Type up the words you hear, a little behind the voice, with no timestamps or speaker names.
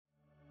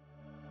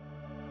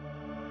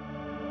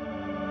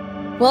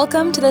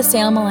Welcome to the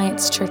Salem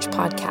Alliance Church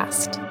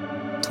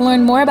podcast. To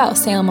learn more about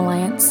Salem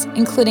Alliance,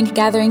 including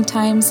gathering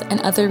times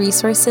and other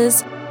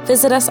resources,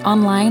 visit us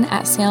online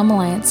at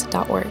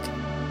salemalliance.org.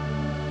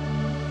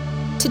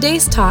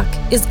 Today's talk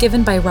is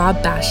given by Rob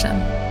Basham.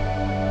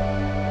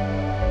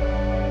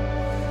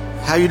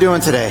 How you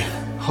doing today?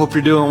 Hope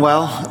you're doing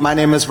well. My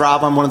name is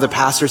Rob. I'm one of the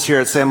pastors here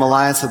at Salem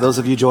Alliance. So those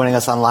of you joining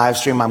us on live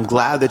stream, I'm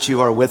glad that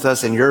you are with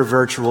us in your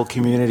virtual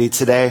community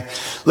today.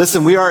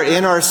 Listen, we are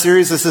in our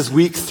series. This is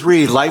week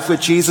 3, Life with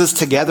Jesus,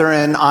 Together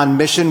and on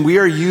Mission. We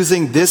are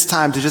using this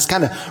time to just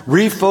kind of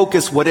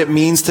refocus what it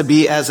means to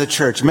be as a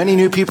church. Many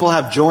new people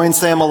have joined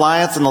Salem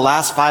Alliance in the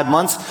last 5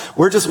 months.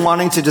 We're just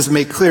wanting to just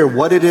make clear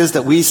what it is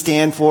that we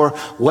stand for,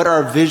 what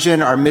our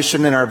vision, our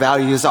mission, and our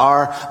values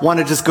are. I want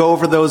to just go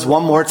over those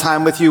one more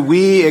time with you.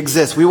 We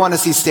exist. We want to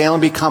see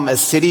Salem become a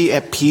city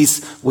at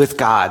peace with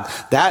God.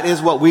 That is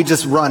what we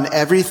just run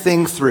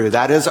everything through.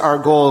 That is our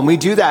goal. And we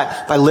do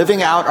that by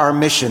living out our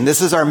mission.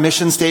 This is our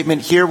mission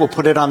statement here. We'll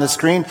put it on the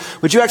screen.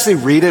 Would you actually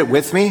read it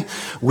with me?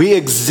 We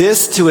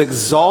exist to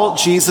exalt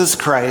Jesus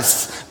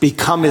Christ,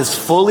 become his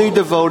fully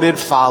devoted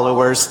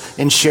followers,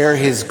 and share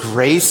his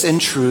grace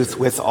and truth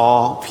with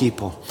all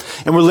people.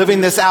 And we're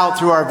living this out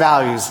through our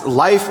values.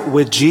 Life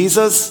with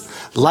Jesus,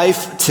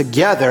 life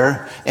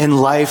together, and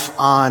life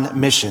on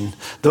mission.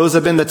 Those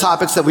have been the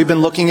topics that we've been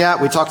looking at.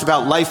 We talked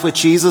about life with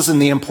Jesus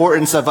and the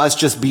importance of us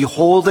just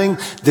beholding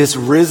this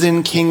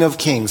risen King of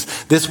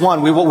Kings. This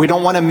one, we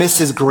don't want to miss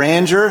his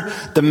grandeur,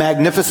 the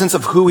magnificence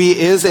of who he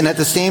is, and at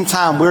the same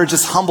time, we're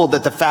just humbled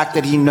at the fact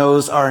that he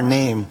knows our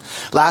name.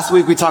 Last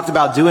week, we talked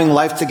about doing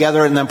life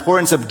together and the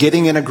importance of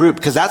getting in a group,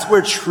 because that's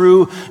where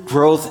true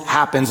growth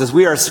happens, as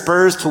we are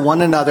spurs to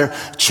one another,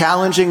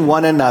 challenging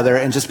one another,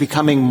 and just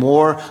becoming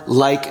more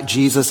like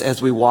Jesus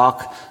as we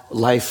walk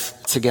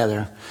life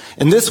together.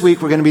 And this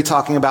week, we're going to be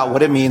talking about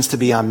what it means to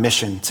be on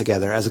mission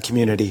together as a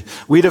community.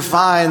 We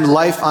define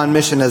life on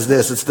mission as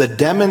this. It's the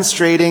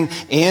demonstrating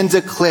and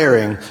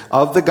declaring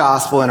of the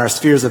gospel in our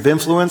spheres of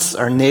influence,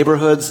 our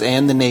neighborhoods,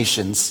 and the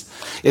nations.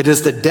 It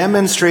is the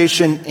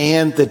demonstration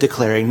and the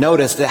declaring.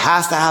 Notice it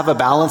has to have a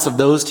balance of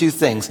those two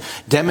things.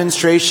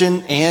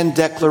 Demonstration and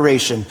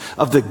declaration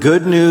of the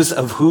good news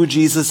of who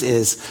Jesus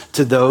is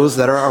to those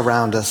that are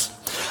around us.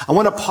 I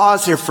want to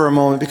pause here for a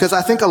moment because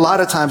I think a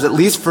lot of times, at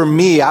least for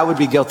me, I would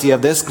be guilty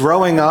of this.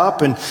 Growing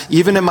up and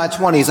even in my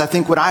 20s, I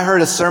think when I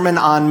heard a sermon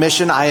on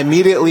mission, I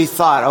immediately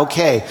thought,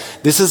 okay,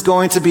 this is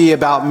going to be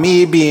about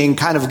me being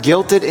kind of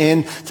guilted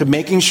in to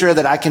making sure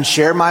that I can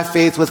share my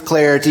faith with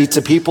clarity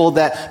to people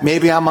that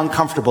maybe I'm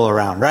uncomfortable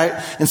around, right?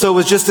 And so it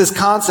was just this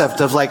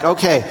concept of like,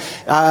 okay,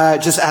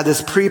 just add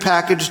this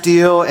prepackaged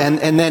deal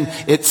and then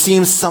it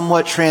seems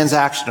somewhat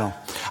transactional.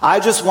 I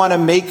just want to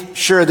make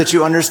sure that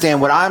you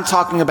understand what I'm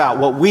talking about,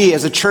 what we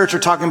as a church are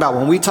talking about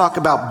when we talk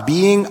about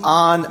being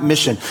on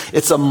mission.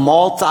 It's a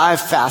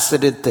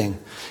multifaceted thing.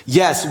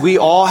 Yes, we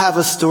all have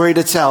a story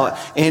to tell,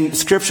 and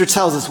Scripture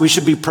tells us we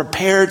should be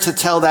prepared to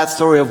tell that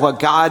story of what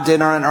God did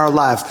in our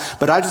lives.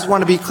 But I just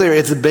want to be clear,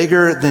 it's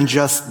bigger than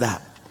just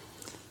that.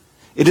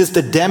 It is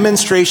the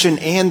demonstration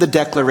and the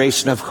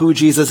declaration of who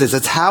Jesus is.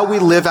 It's how we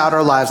live out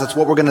our lives. That's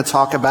what we're going to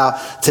talk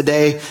about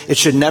today. It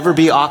should never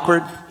be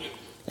awkward.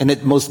 And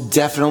it most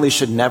definitely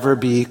should never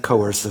be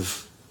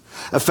coercive.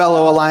 A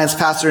fellow Alliance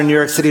pastor in New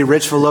York City,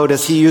 Rich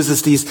Villodas, he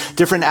uses these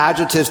different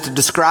adjectives to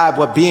describe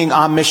what being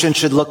on mission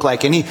should look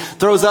like. And he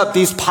throws up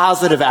these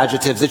positive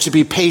adjectives. It should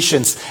be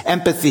patience,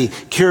 empathy,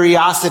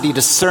 curiosity,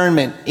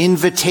 discernment,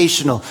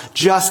 invitational,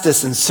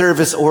 justice, and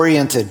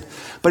service-oriented.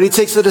 But he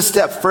takes it a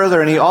step further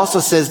and he also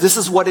says this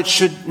is what it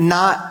should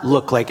not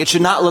look like. It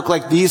should not look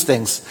like these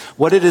things.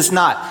 What it is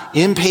not: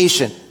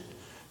 impatient,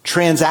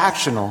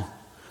 transactional,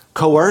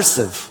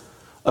 coercive,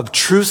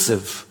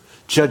 obtrusive,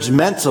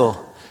 judgmental,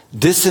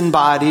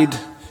 disembodied,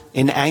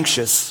 and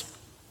anxious.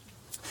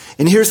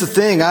 And here's the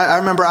thing. I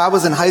remember I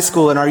was in high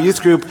school and our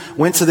youth group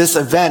went to this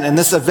event, and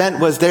this event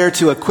was there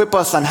to equip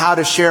us on how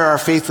to share our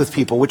faith with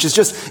people, which is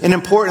just an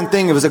important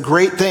thing. It was a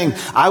great thing.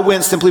 I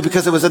went simply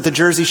because it was at the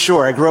Jersey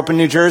Shore. I grew up in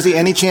New Jersey.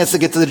 Any chance to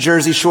get to the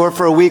Jersey Shore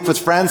for a week with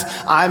friends,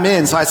 I'm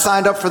in. So I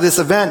signed up for this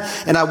event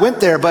and I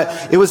went there,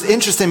 but it was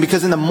interesting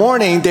because in the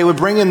morning they would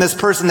bring in this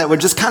person that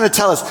would just kind of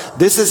tell us,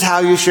 this is how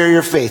you share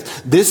your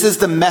faith. This is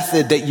the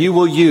method that you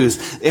will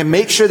use, and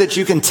make sure that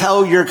you can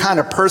tell your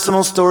kind of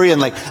personal story in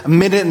like a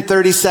minute and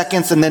 30 seconds.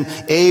 And then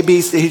A,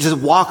 B, C, he just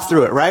walked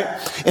through it, right?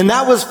 And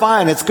that was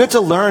fine. It's good to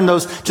learn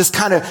those just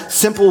kind of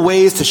simple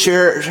ways to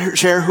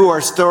share who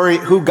our story,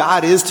 who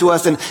God is to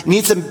us, and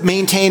needs to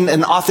maintain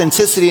an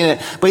authenticity in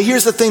it. But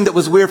here's the thing that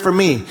was weird for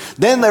me.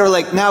 Then they were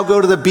like, now go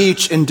to the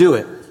beach and do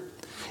it.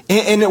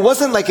 And it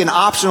wasn't like an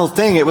optional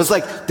thing. It was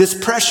like this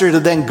pressure to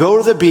then go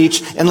to the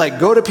beach and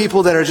like go to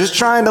people that are just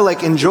trying to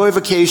like enjoy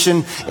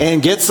vacation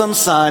and get some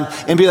sun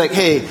and be like,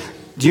 hey,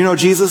 do you know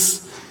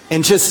Jesus?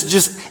 And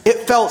just it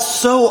felt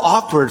so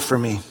awkward for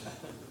me.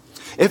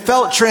 It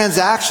felt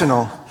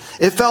transactional.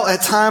 It felt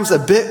at times a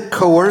bit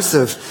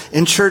coercive.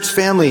 In church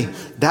family,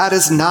 that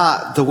is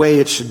not the way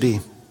it should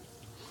be.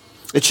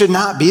 It should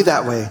not be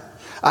that way.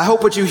 I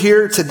hope what you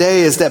hear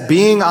today is that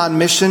being on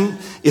mission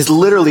is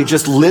literally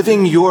just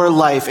living your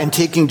life and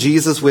taking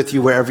Jesus with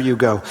you wherever you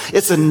go.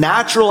 It's a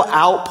natural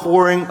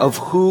outpouring of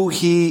who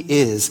he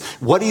is,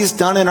 what he's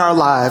done in our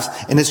lives,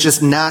 and it's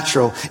just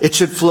natural. It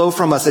should flow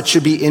from us. It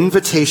should be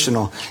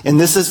invitational. And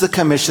this is the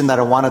commission that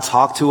I want to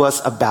talk to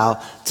us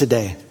about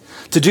today.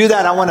 To do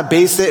that, I want to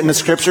base it in the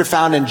scripture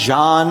found in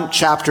John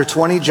chapter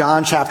 20.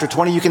 John chapter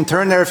 20. You can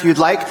turn there if you'd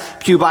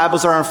like. Pew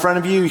Bibles are in front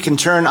of you. You can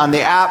turn on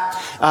the app.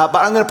 But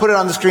I'm going to put it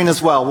on the screen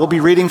as well. We'll be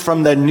reading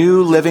from the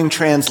New Living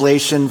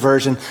Translation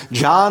version.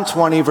 John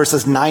 20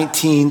 verses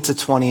 19 to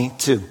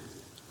 22.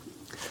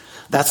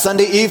 That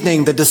Sunday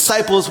evening, the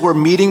disciples were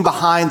meeting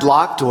behind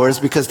locked doors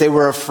because they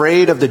were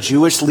afraid of the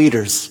Jewish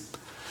leaders.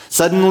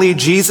 Suddenly,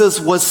 Jesus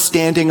was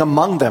standing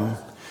among them.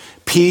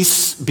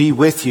 "Peace be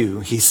with you,"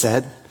 he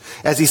said.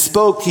 As he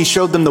spoke, he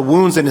showed them the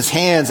wounds in his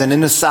hands and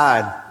in his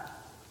side.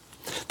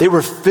 They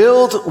were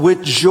filled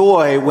with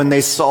joy when they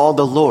saw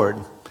the Lord.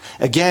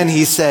 Again,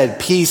 he said,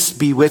 "Peace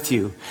be with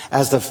you.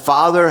 As the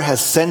Father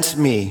has sent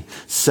me,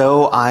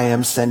 so I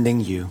am sending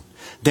you."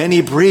 Then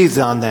he breathed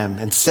on them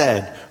and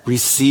said,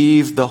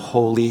 "Receive the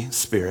Holy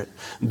Spirit."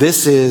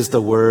 This is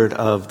the word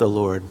of the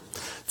Lord.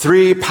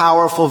 3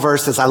 powerful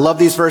verses. I love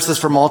these verses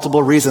for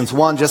multiple reasons.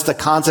 1, just the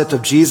concept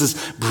of Jesus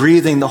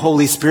breathing the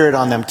Holy Spirit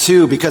on them.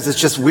 2, because it's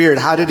just weird.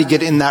 How did he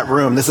get in that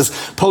room? This is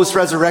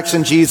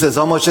post-resurrection Jesus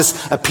almost just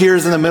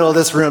appears in the middle of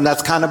this room.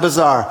 That's kind of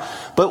bizarre.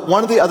 But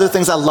one of the other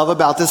things I love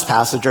about this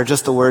passage are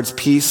just the words,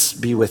 "Peace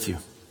be with you."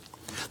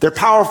 They're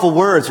powerful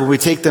words when we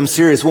take them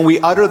serious, when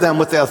we utter them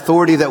with the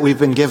authority that we've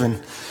been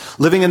given.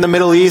 Living in the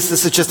Middle East,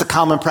 this is just a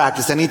common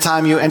practice.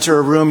 Anytime you enter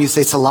a room, you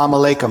say salam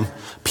alaikum,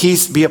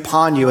 peace be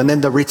upon you. And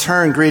then the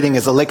return greeting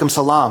is alaikum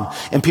salam.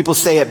 And people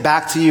say it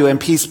back to you, and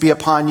peace be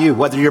upon you.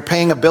 Whether you're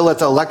paying a bill at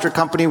the electric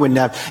company,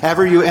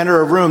 whenever you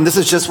enter a room, this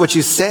is just what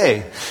you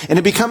say. And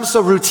it becomes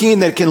so routine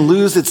that it can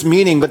lose its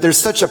meaning. But there's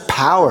such a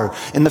power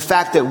in the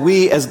fact that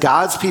we as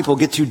God's people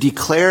get to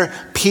declare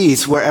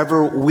peace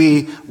wherever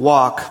we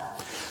walk.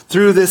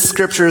 Through this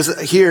scriptures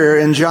here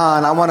in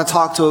John, I want to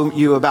talk to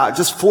you about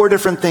just 4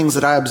 different things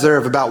that I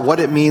observe about what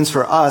it means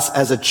for us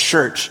as a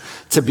church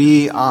to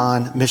be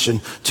on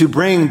mission, to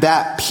bring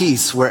that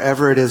peace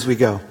wherever it is we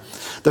go.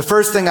 The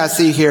first thing I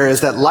see here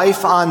is that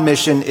life on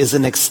mission is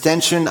an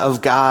extension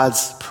of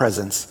God's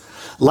presence.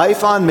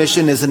 Life on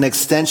mission is an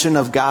extension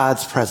of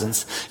God's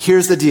presence.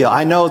 Here's the deal.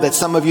 I know that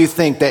some of you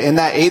think that in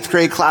that 8th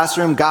grade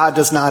classroom, God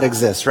does not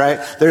exist, right?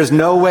 There's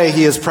no way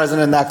he is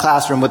present in that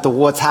classroom with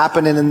what's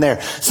happening in there.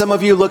 Some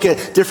of you look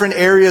at different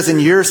areas in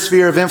your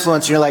sphere of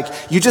influence and you're like,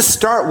 you just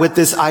start with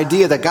this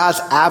idea that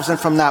God's absent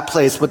from that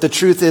place. But the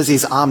truth is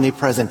he's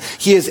omnipresent.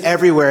 He is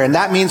everywhere. And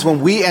that means when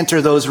we enter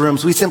those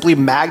rooms, we simply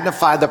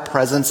magnify the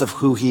presence of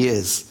who he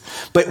is.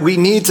 But we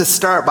need to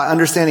start by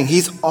understanding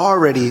he's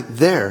already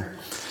there.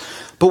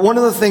 But one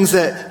of the things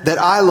that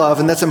I love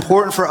and that's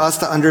important for us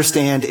to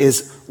understand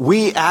is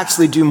we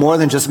actually do more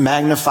than just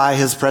magnify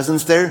his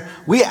presence there.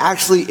 We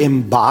actually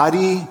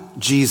embody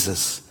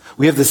Jesus.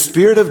 We have the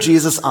Spirit of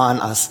Jesus on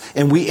us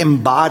and we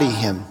embody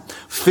him.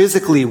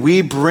 Physically,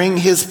 we bring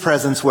his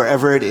presence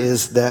wherever it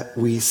is that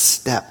we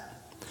step.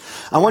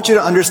 I want you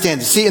to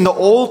understand. See, in the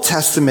Old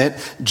Testament,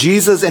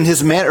 Jesus and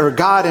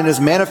God and his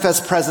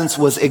manifest presence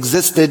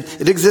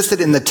existed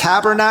in the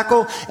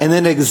tabernacle and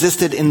then it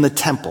existed in the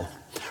temple.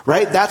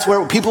 Right? That's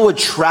where people would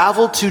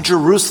travel to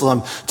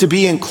Jerusalem to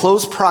be in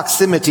close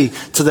proximity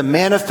to the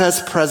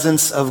manifest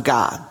presence of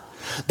God.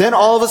 Then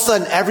all of a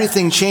sudden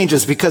everything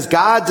changes because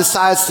God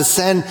decides to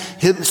send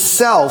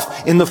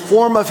himself in the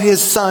form of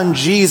his son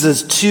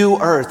Jesus to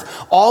earth.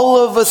 All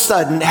of a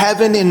sudden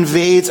heaven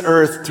invades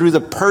earth through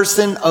the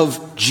person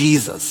of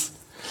Jesus.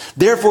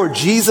 Therefore,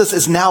 Jesus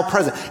is now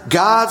present.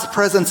 God's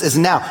presence is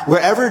now.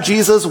 Wherever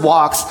Jesus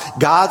walks,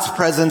 God's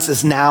presence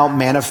is now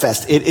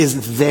manifest. It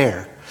is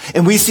there.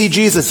 And we see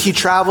Jesus, he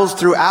travels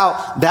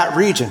throughout that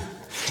region.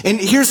 And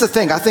here's the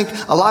thing, I think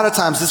a lot of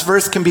times this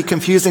verse can be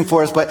confusing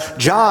for us, but in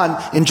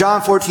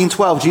John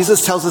 14:12,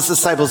 Jesus tells his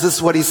disciples, this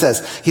is what he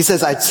says. He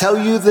says, "I tell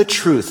you the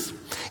truth.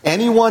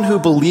 Anyone who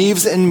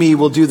believes in me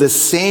will do the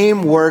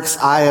same works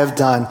I have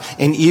done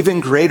and even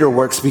greater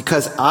works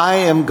because I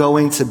am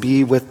going to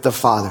be with the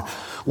Father."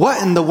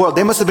 What in the world?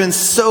 They must have been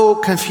so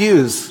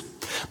confused.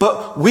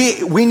 But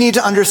we need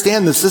to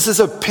understand this. This is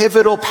a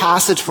pivotal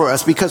passage for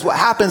us because what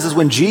happens is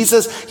when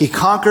Jesus, he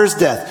conquers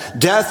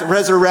death,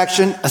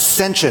 resurrection,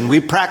 ascension.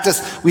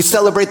 We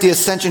celebrate the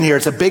ascension here.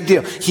 It's a big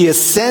deal. He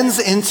ascends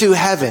into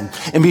heaven.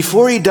 And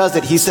before he does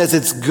it, he says,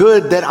 "It's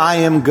good that I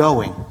am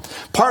going."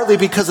 Partly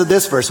because of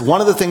this verse.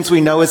 One of the things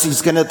we know is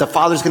the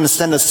Father's going to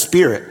send a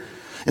Spirit.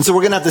 And so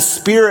we're going to have the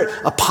Spirit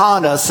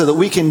upon us so that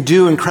we can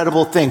do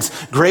incredible things,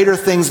 greater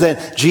things than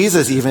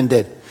Jesus even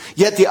did.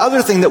 Yet the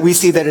other thing that we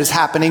see that is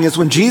happening is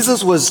when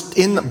Jesus was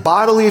in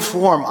bodily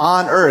form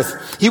on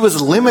earth, he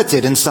was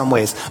limited in some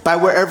ways by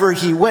wherever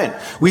he went.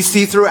 We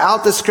see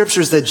throughout the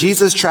scriptures that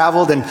Jesus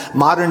traveled in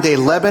modern day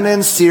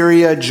Lebanon,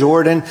 Syria,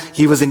 Jordan.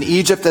 He was in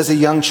Egypt as a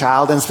young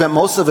child and spent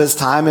most of his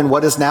time in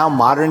what is now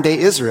modern day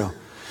Israel.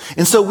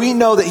 And so we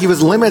know that he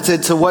was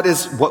limited to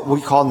what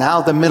we call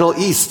now the Middle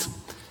East.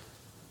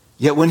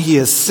 Yet when he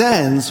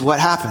ascends,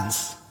 what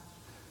happens?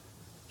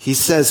 He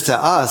says to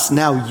us,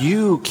 now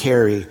you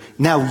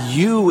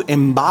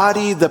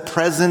embody the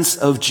presence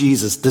of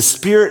Jesus, the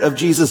Spirit of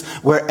Jesus,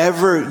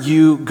 wherever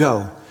you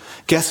go.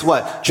 Guess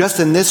what? Just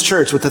in this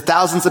church with the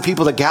thousands of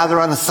people that gather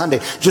on a Sunday,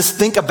 just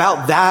think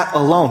about that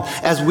alone.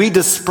 As we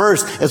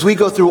disperse, as we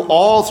go through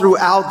all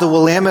throughout the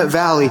Willamette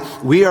Valley,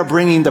 we are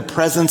bringing the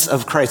presence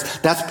of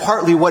Christ. That's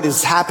partly what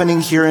is happening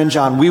here in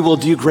John. We will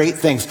do great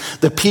things.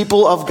 The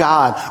people of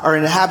God are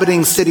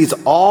inhabiting cities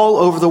all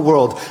over the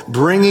world,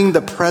 bringing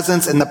the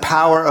presence and the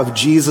power of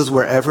Jesus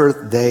wherever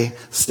they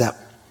step.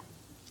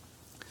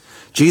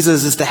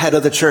 Jesus is the head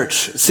of the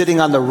church,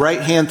 sitting on the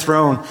right-hand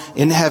throne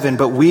in heaven,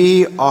 but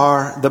we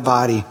are the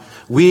body.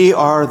 We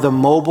are the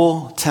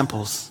mobile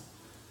temples.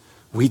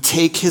 We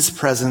take his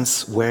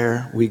presence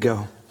where we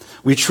go.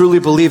 We truly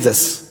believe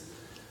this.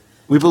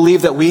 We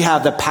believe that we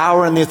have the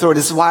power and the authority.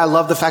 This is why I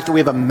love the fact that we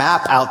have a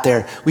map out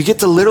there. We get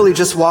to literally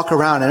just walk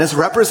around, and it's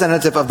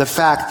representative of the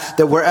fact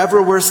that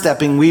wherever we're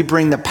stepping, we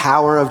bring the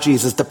power of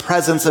Jesus, the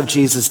presence of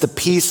Jesus, the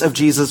peace of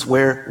Jesus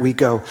where we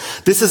go.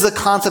 This is a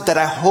concept that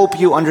I hope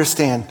you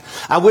understand.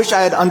 I wish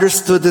I had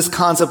understood this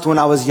concept when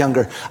I was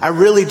younger. I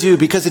really do,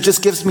 because it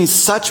just gives me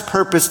such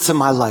purpose to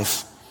my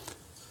life.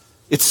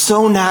 It's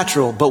so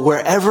natural, but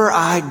wherever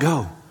I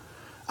go,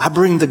 I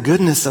bring the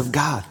goodness of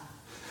God.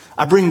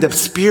 I bring the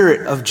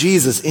Spirit of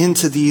Jesus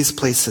into these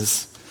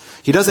places.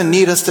 He doesn't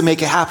need us to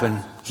make it happen.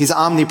 He's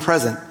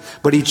omnipresent,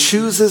 but he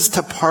chooses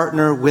to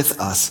partner with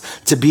us,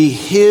 to be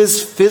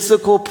his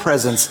physical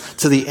presence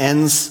to the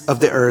ends of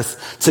the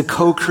earth, to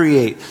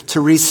co-create, to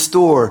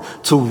restore,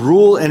 to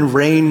rule and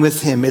reign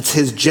with him. It's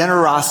his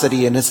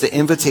generosity, and it's the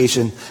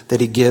invitation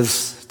that he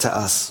gives to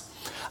us.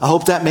 I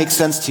hope that makes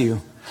sense to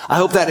you. I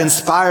hope that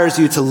inspires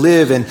you to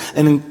live in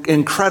an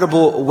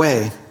incredible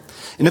way.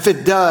 And if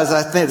it does,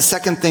 I think the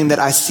second thing that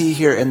I see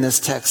here in this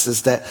text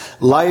is that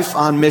life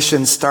on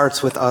mission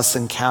starts with us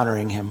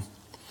encountering him.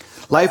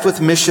 Life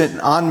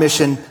on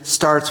mission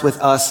starts with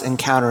us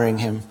encountering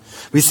him.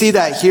 We see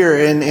that here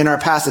in our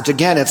passage.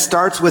 Again, it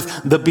starts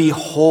with the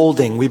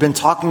beholding. We've been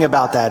talking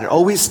about that. It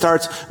always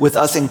starts with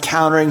us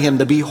encountering him,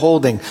 the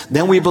beholding.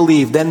 Then we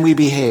believe, then we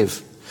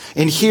behave.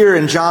 And here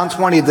in John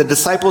 20, the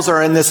disciples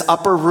are in this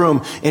upper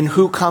room, and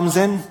who comes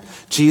in?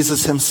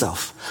 Jesus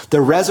himself, the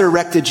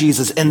resurrected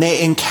Jesus, and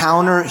they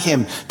encounter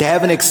him. They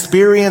have an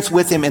experience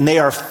with him, and they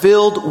are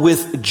filled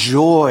with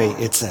joy,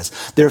 it says.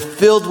 They're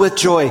filled with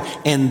joy,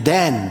 and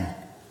then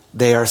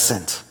they are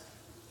sent.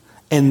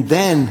 And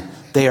then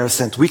they are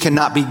sent. We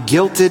cannot be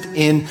guilted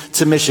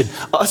into mission.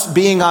 Us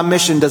being on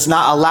mission does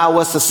not allow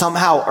us to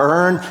somehow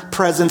earn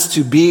presence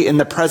to be in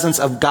the presence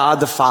of God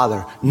the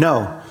Father.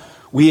 No.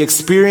 We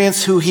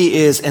experience who he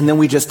is, and then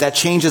that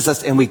changes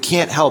us, and we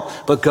can't help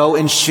but go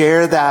and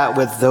share that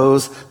with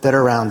those that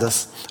are around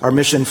us. Our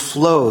mission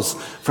flows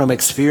from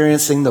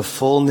experiencing the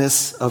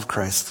fullness of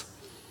Christ.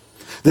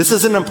 This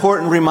is an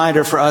important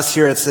reminder for us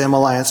here at Salem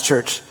Alliance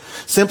Church,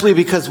 simply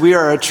because we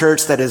are a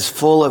church that is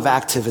full of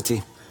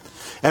activity.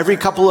 Every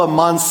couple of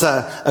months,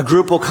 a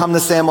group will come to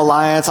Salem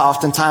Alliance,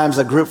 oftentimes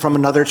a group from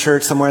another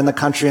church somewhere in the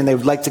country, and they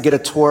would like to get a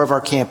tour of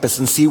our campus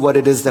and see what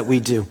it is that we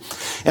do.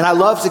 And I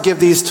love to give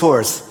these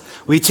tours.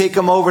 We take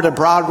them over to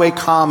Broadway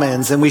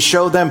Commons, and we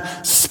show them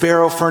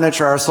Sparrow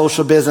Furniture, our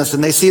social business,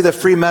 and they see the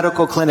free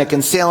medical clinic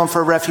in Salem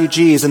for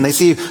refugees, and they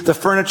see the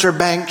furniture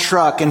bank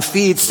truck and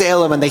Feed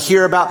Salem, and they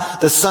hear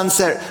about the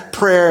sunset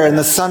prayer and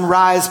the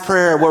sunrise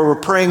prayer where we're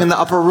praying in the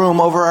upper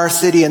room over our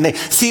city, and they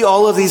see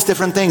all of these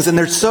different things, and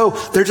they're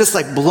just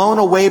like blown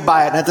away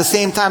by it, and at the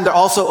same time they're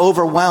also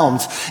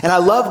overwhelmed. And I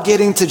love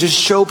getting to just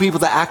show people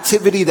the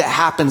activity that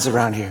happens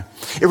around here.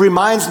 It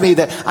reminds me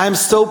that I'm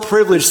so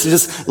privileged to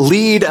just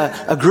lead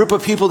a group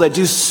of people that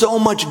do so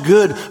much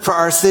good for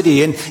our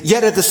city. And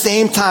yet at the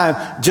same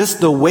time, just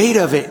the weight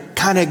of it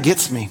kind of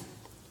gets me.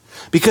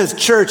 Because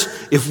church,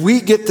 if we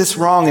get this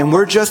wrong and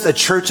we're just a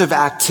church of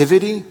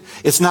activity,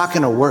 it's not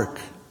going to work.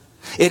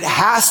 It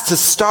has to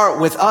start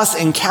with us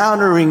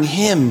encountering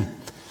him.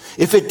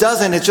 If it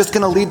doesn't, it's just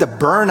going to lead to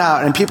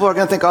burnout, and people are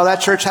going to think, oh,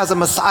 that church has a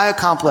Messiah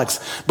complex.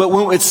 But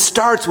when it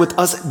starts with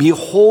us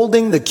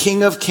beholding the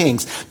King of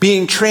Kings,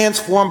 being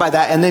transformed by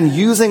that, and then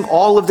using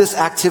all of this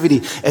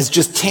activity as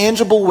just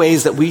tangible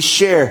ways that we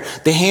share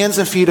the hands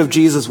and feet of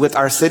Jesus with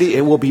our city,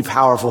 it will be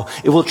powerful.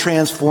 It will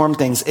transform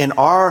things, and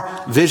our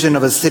vision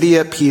of a city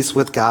at peace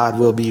with God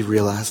will be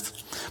realized.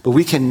 But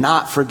we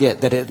cannot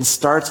forget that it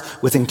starts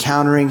with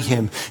encountering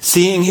him,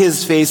 seeing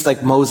his face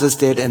like Moses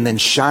did, and then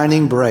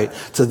shining bright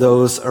to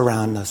those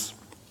around us.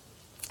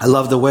 I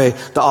love the way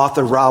the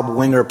author Rob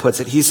Winger puts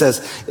it. He says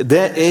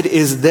that it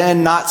is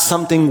then not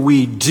something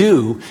we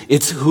do,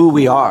 it's who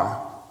we are.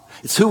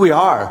 It's who we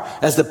are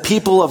as the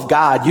people of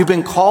God. You've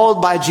been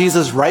called by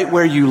Jesus right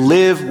where you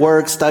live,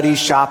 work, study,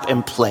 shop,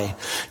 and play.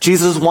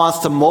 Jesus wants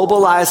to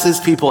mobilize his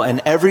people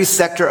in every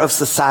sector of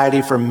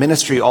society for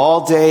ministry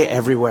all day,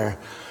 everywhere.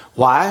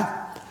 Why?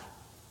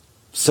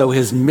 So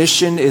his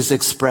mission is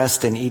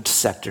expressed in each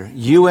sector.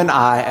 You and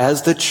I,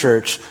 as the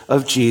church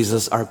of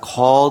Jesus, are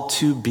called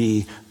to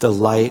be the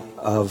light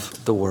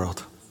of the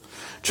world.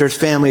 Church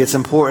family, it's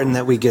important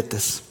that we get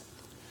this.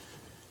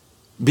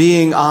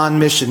 Being on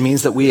mission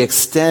means that we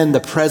extend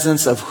the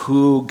presence of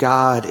who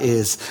God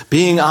is.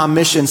 Being on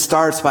mission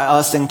starts by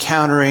us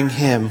encountering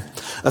Him.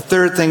 A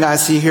third thing I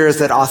see here is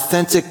that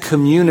authentic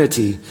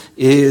community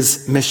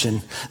is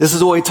mission. This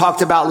is what we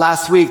talked about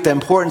last week, the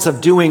importance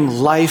of doing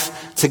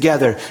life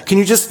together. Can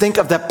you just think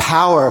of the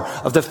power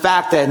of the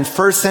fact that in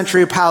first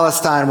century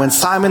Palestine, when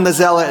Simon the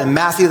Zealot and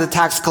Matthew the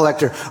tax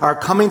collector are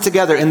coming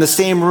together in the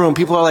same room,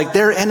 people are like,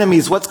 they're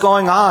enemies, what's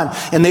going on?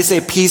 And they say,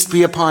 peace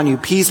be upon you,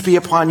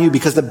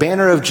 because the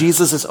banner of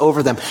Jesus is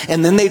over them.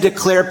 And then they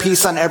declare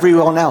peace on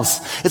everyone else.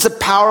 It's a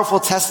powerful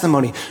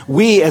testimony.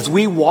 As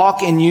we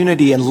walk in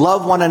unity and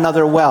love one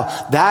another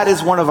well, that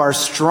is one of our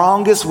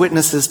strongest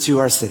witnesses to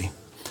our city.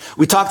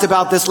 We talked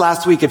about this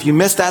last week. If you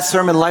missed that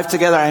sermon, Life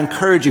Together, I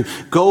encourage you,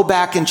 go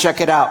back and check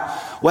it out.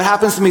 What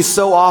happens to me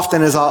so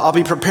often is I'll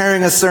be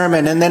preparing a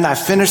sermon, and then I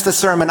finish the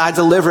sermon, I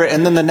deliver it,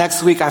 and then the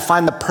next week I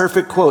find the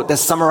perfect quote that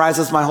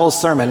summarizes my whole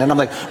sermon. And I'm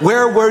like,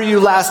 where were you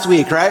last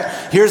week, right?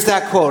 Here's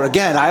that quote.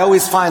 Again, I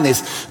always find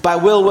these by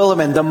Will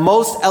Willimon. The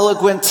most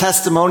eloquent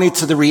testimony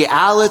to the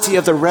reality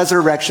of the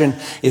resurrection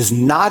is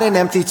not an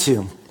empty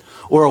tomb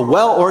or a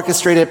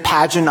well-orchestrated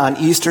pageant on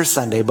Easter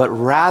Sunday, but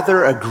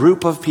rather a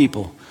group of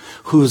people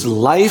whose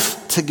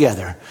life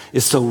together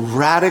is so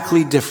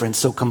radically different,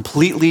 so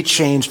completely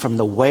changed from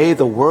the way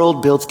the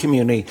world builds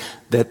community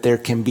that there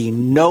can be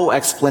no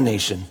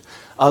explanation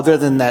other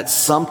than that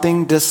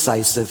something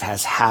decisive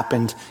has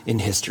happened in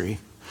history.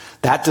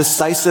 That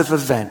decisive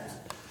event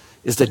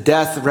is the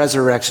death,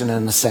 resurrection,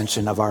 and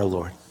ascension of our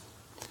Lord.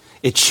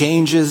 It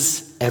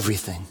changes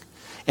everything.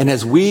 And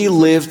as we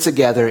live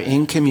together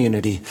in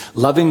community,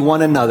 loving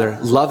one another,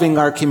 loving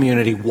our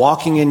community,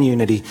 walking in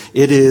unity,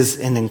 it is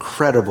an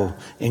incredible,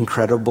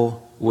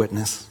 incredible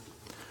witness.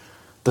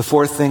 The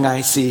fourth thing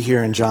I see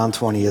here in John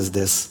 20 is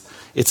this.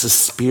 It's a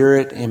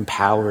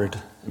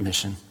Spirit-empowered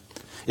mission.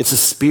 It's a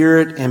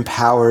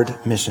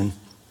Spirit-empowered mission.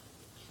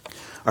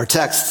 Our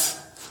text,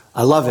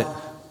 I love it.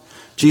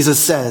 Jesus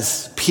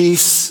says,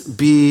 peace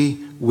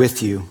be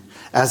with you.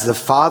 As the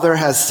Father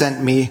has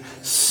sent me,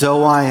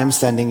 so I am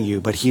sending you.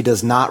 But he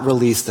does not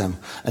release them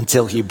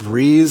until he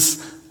breathes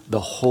the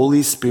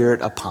Holy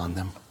Spirit upon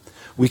them.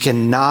 We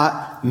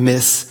cannot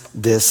miss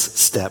this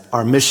step.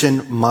 Our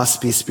mission must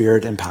be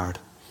Spirit empowered.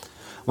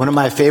 One of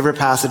my favorite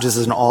passages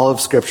in all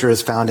of Scripture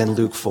is found in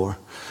Luke 4.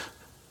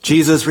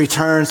 Jesus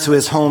returns to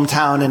his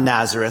hometown in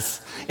Nazareth,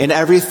 and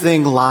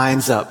everything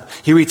lines up.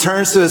 He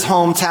returns to his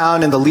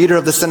hometown, and the leader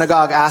of the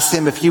synagogue asks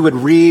him if he would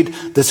read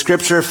the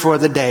scripture for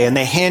the day, and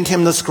they hand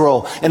him the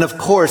scroll. And of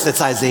course, it's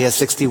Isaiah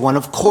 61.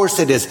 Of course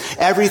it is.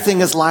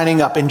 Everything is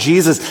lining up, and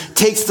Jesus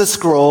takes the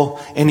scroll,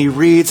 and he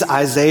reads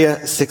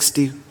Isaiah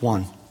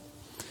 61. It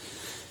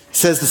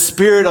says, the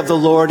Spirit of the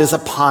Lord is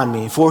upon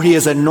me, for he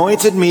has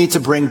anointed me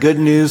to bring good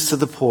news to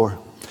the poor.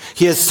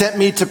 He has sent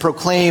me to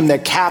proclaim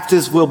that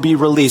captives will be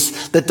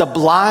released, that the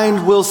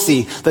blind will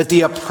see, that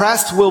the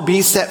oppressed will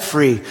be set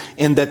free,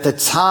 and that the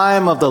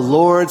time of the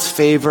Lord's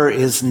favor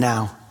is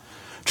now.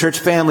 Church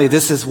family,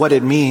 this is what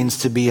it means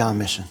to be on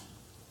mission.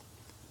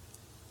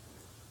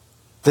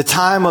 The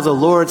time of the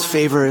Lord's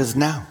favor is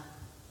now.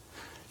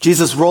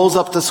 Jesus rolls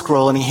up the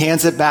scroll and he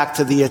hands it back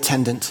to the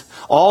attendant.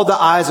 All the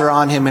eyes are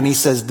on him, and he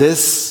says,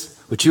 this,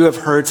 which you have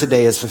heard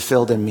today, is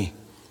fulfilled in me.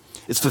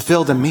 It's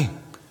fulfilled in me.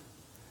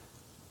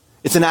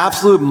 It's an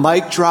absolute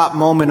mic drop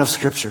moment of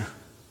Scripture.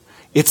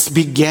 It's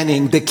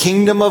beginning. The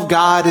kingdom of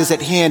God is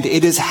at hand.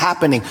 It is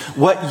happening.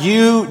 What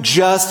you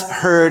just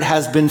heard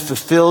has been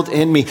fulfilled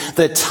in me.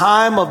 The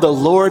time of the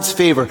Lord's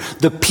favor,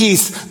 the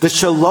peace, the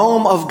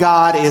shalom of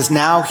God is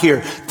now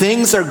here.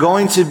 Things are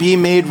going to be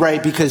made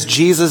right because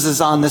Jesus is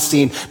on the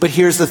scene. But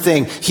here's the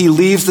thing. He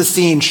leaves the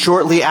scene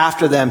shortly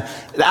after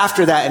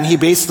that, and he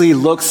basically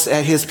looks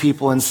at his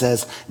people and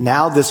says,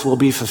 now this will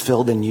be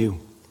fulfilled in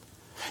you.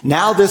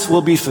 Now this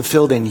will be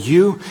fulfilled in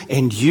you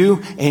and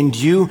you and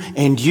you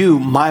and you,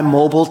 my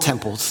mobile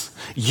temples.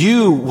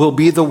 You will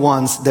be the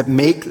ones that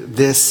make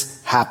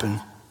this happen.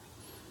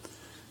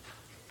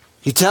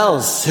 He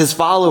tells his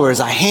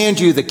followers, I hand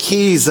you the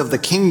keys of the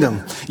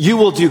kingdom. You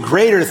will do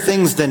greater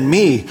things than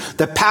me.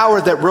 The power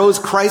that rose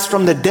Christ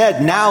from the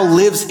dead now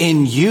lives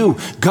in you.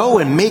 Go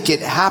and make it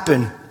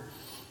happen.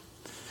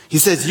 He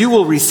says, you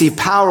will receive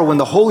power when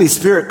the Holy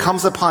Spirit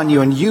comes upon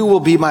you, and you will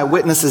be my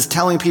witnesses,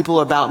 telling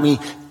people about me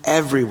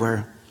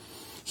everywhere.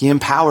 He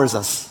empowers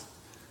us.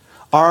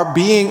 Our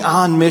being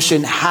on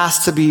mission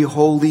has to be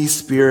Holy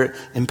Spirit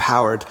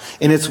empowered.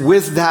 And it's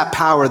with that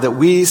power that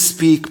we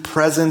speak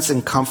presence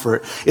and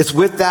comfort. It's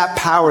with that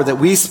power that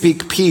we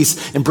speak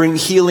peace and bring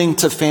healing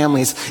to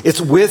families.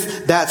 It's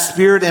with that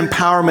Spirit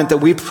empowerment that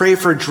we pray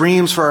for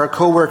dreams for our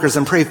coworkers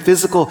and pray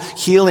physical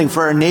healing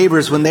for our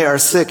neighbors when they are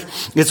sick.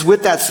 It's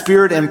with that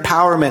Spirit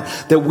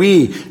empowerment that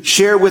we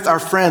share with our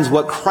friends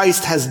what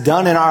Christ has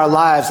done in our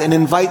lives and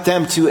invite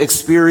them to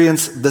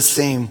experience the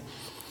same.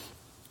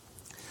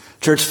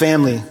 Church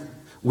family,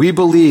 we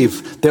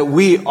believe that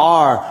we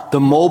are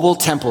the mobile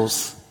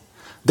temples,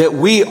 that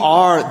we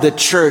are the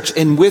church,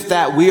 and with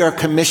that we are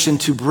commissioned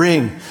to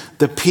bring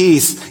the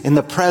peace and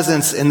the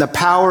presence and the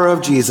power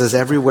of Jesus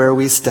everywhere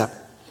we step.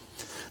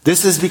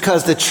 This is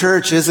because the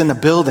church isn't a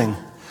building.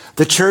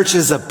 The church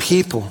is a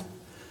people.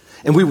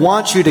 And we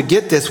want you to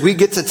get this. We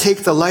get to take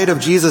the light of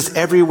Jesus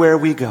everywhere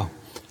we go.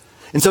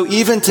 And so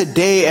even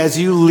today as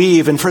you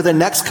leave and for the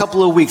next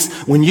couple of weeks,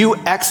 when you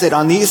exit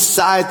on these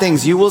side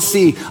things, you will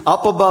see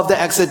up above the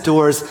exit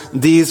doors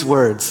these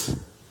words.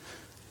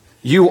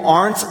 You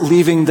aren't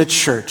leaving the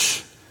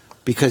church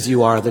because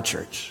you are the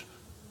church.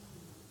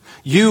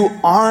 You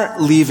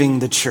aren't leaving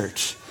the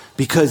church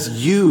because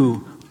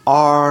you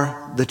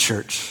are the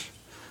church.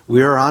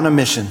 We are on a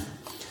mission,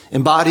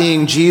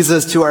 embodying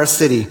Jesus to our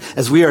city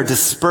as we are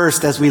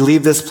dispersed as we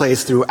leave this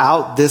place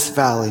throughout this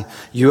valley.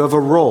 You have a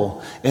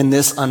role in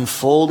this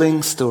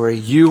unfolding story.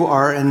 You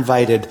are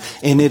invited,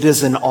 and it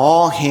is an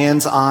all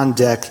hands on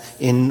deck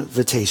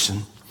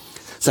invitation.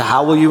 So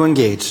how will you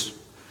engage?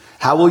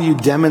 How will you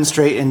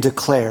demonstrate and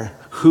declare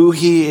who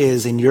he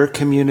is in your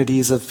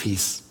communities of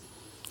peace?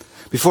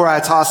 Before I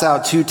toss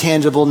out 2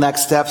 tangible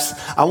next steps,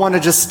 I want to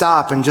just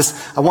stop and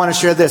I want to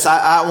share this.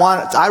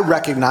 I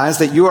recognize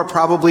that you are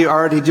probably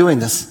already doing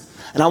this.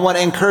 And I want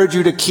to encourage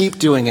you to keep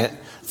doing it.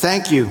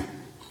 Thank you.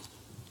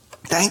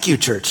 Thank you,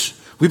 church.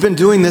 We've been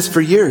doing this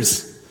for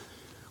years.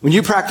 When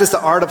you practice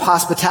the art of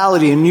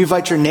hospitality and you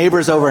invite your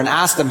neighbors over and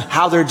ask them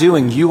how they're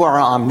doing, you are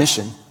on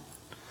mission.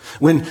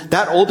 When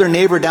that older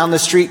neighbor down the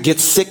street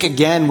gets sick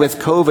again with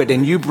COVID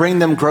and you bring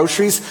them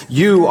groceries,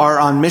 you are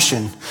on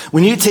mission.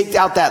 When you take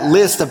out that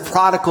list of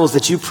prodigals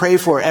that you pray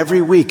for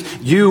every week,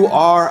 you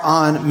are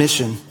on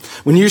mission.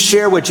 When you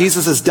share what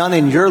Jesus has done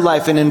in your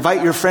life and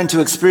invite your friend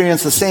to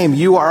experience the same,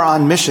 you are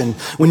on mission.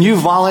 When you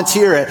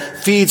volunteer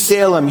at Feed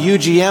Salem,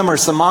 UGM, or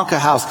Samanka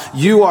House,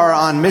 you are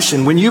on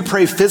mission. When you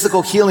pray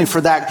physical healing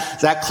for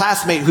that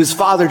classmate whose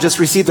father just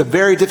received a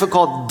very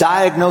difficult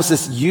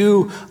diagnosis,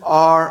 you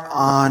are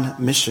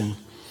on mission.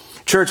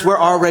 Church, we're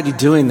already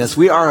doing this.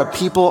 We are a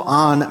people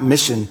on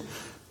mission.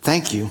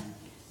 Thank you.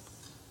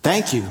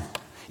 Thank you.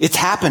 It's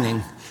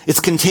happening. It's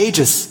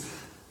contagious.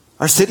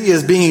 Our city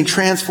is being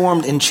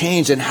transformed and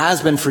changed and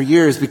has been for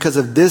years because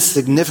of this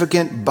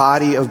significant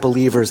body of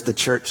believers, the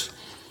church.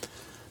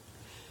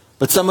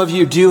 But some of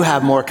you do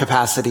have more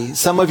capacity.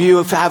 Some of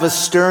you have a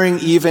stirring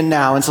even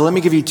now. And so let me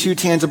give you 2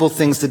 tangible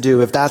things to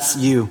do if that's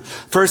you.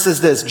 First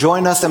is this: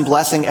 join us in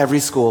blessing every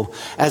school.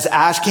 As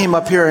Ash came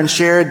up here and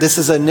shared, this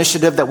is an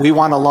initiative that we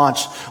want to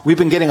launch. We've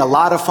been getting a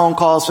lot of phone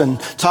calls and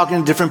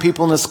talking to different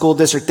people in the school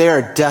district. They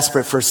are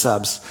desperate for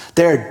subs.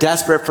 They are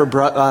desperate for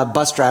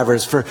bus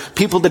drivers, for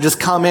people to just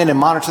come in and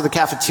monitor the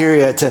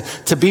cafeteria,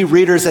 to be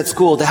readers at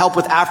school, to help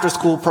with after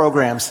school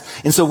programs.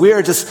 And so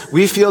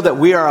we feel that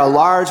we are a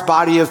large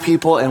body of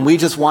people, and we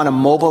just want to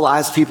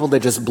mobilize people to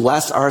just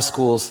bless our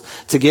schools,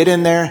 to get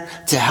in there,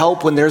 to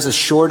help when there's a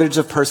shortage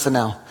of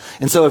personnel.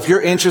 And so if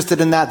you're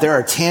interested in that, there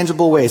are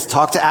tangible ways.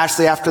 Talk to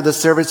Ashley after the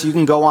service. You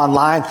can go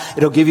online.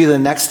 It'll give you the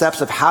next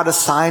steps of how to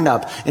sign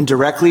up and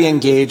directly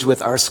engage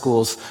with our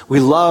schools. We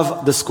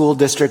love the school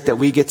district that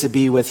we get to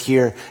be with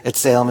here at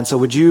Salem. And so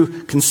would you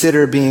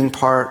consider being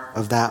part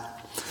of that?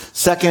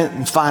 Second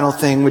and final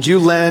thing, would you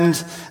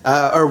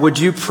would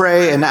you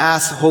pray and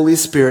ask the Holy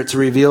Spirit to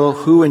reveal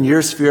who in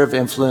your sphere of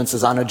influence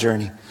is on a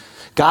journey?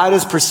 God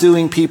is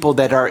pursuing people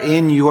that are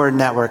in your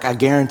network, I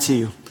guarantee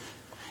you.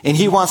 And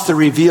he wants to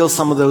reveal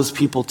some of those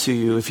people to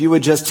you. If you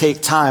would just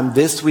take time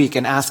this week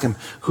and ask him,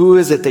 who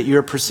is it that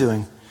you're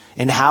pursuing?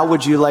 And how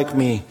would you like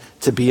me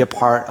to be a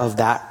part of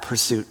that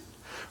pursuit?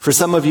 For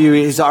some of you,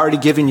 he's already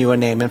given you a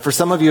name. And for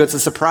some of you, it's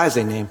a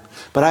surprising name.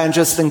 But I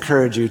just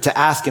encourage you to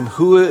ask him,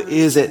 who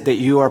is it that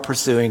you are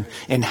pursuing?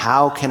 And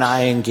how can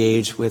I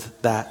engage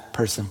with that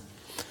person?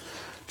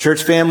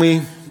 Church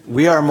family,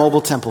 we are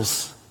mobile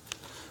temples.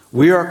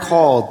 We are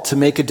called to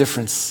make a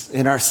difference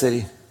in our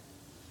city.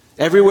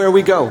 Everywhere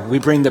we go, we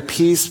bring the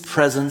peace,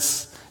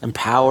 presence, and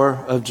power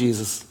of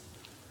Jesus.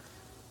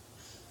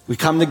 We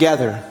come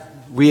together.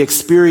 We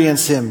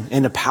experience him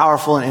in a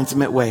powerful and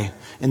intimate way.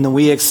 And then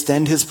we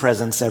extend his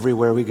presence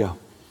everywhere we go.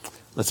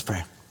 Let's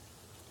pray.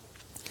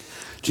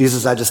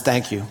 Jesus, I just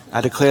thank you.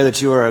 I declare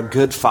that you are a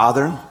good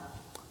father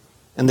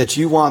and that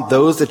you want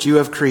those that you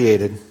have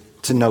created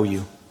to know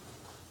you.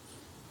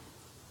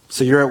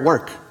 So you're at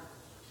work.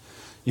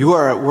 You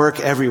are at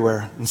work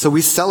everywhere. And so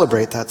we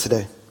celebrate that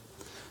today.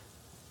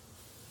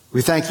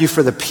 We thank you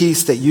for the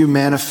peace that you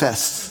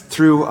manifest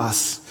through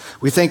us.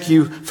 We thank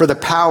you for the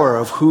power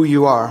of who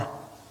you are.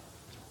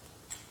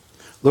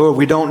 Lord,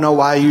 we don't know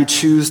why you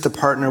choose to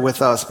partner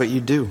with us, but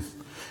you do.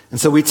 And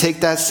so we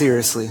take that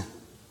seriously.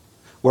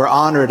 We're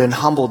honored and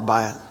humbled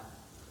by it.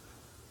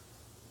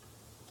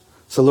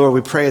 So Lord,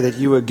 we pray that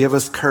you would give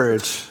us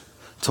courage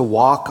to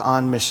walk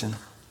on mission.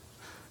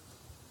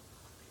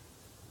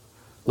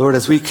 Lord,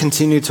 as we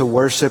continue to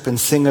worship and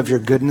sing of your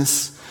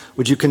goodness,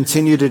 would you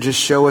continue to just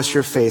show us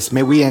your face?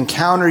 May we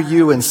encounter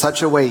you in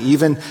such a way,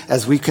 even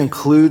as we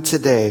conclude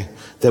today,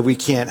 that we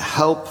can't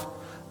help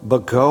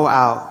but go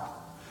out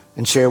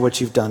and share what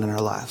you've done in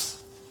our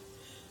lives.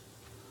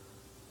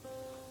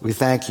 We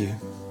thank you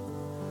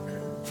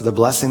for the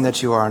blessing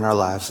that you are in our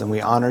lives, and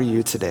we honor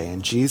you today.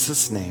 In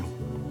Jesus' name,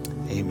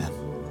 amen.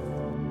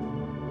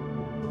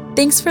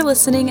 Thanks for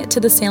listening to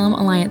the Salem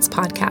Alliance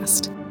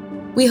podcast.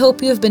 We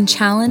hope you have been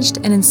challenged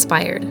and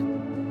inspired.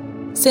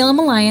 Salem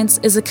Alliance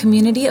is a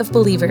community of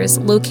believers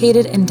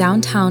located in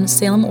downtown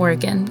Salem,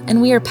 Oregon,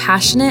 and we are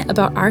passionate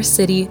about our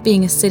city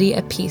being a city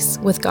at peace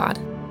with God.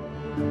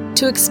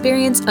 To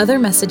experience other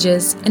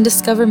messages and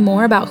discover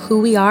more about who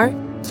we are,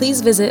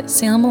 please visit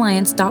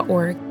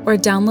salemalliance.org or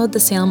download the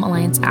Salem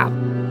Alliance app.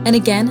 And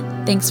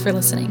again, thanks for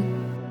listening.